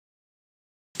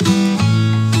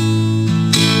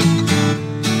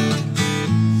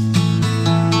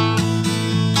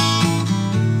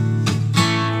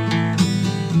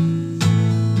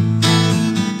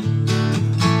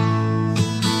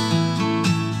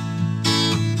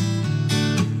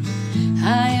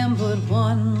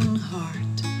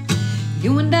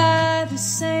You and I the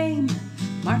same,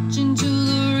 marching to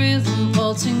the rhythm,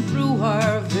 pulsing through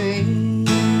our veins.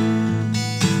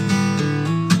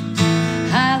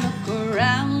 I look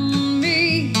around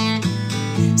me,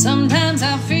 sometimes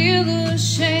I feel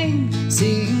ashamed,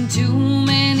 seeing too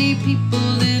many people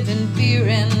live in fear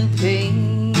and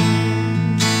pain.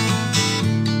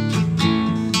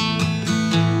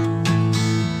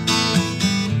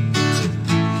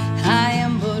 I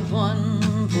am but one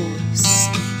voice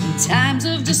in times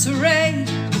of disarray,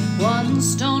 one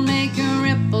stone making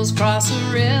ripples cross a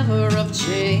river of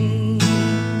change.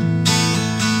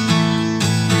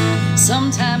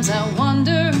 Sometimes I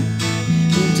wonder,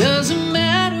 it doesn't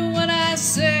matter what I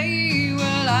say,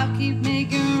 well, I'll keep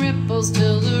making ripples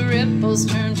till the ripples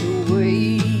turn to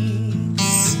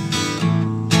waves.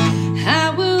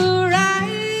 I will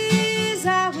rise,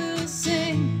 I will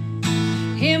sing,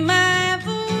 hear my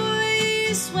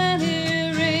voice when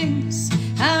it rings.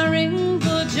 I ring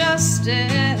for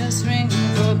justice, ring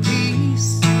for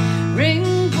peace, ring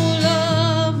for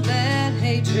love, let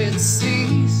hatred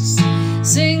cease.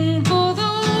 Sing for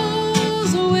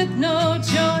those with no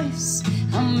choice,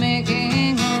 I'm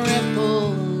making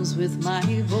ripples with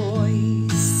my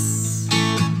voice.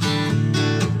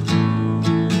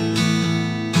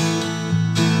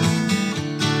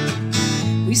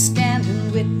 We stand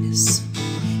and witness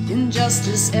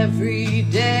injustice every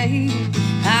day.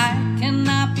 I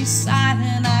cannot be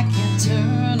silent, I can't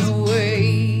turn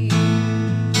away.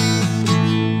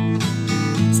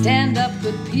 Stand up,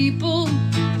 good people,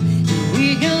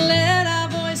 we can let our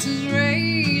voices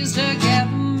raise together,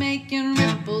 making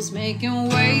ripples, making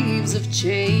waves of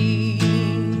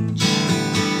change.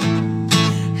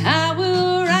 I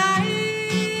will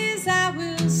rise, I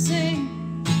will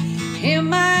sing, hear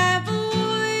my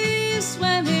voice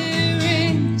when it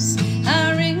rings.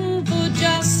 I ring for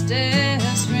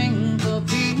justice, ring for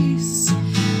peace,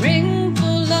 ring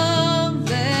for love,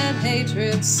 let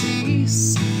hatred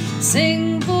cease.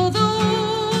 Sing for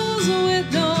those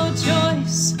with no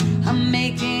choice, I'm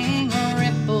making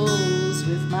ripples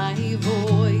with my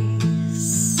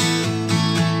voice.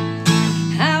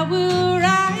 I will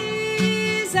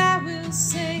rise, I will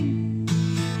sing,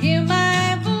 hear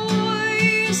my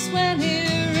voice when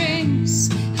it rings.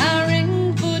 I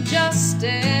ring for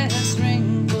justice,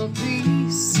 ring for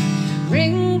peace,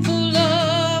 ring for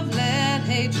love, let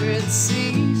hatred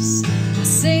cease. I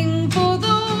sing for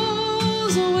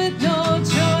those with no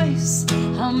choice,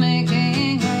 I'm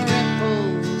making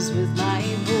ripples with my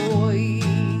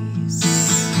voice.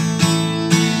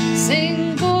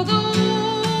 Sing for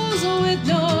those with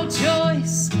no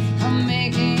choice, I'm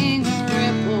making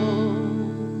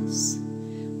ripples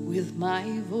with my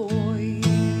voice.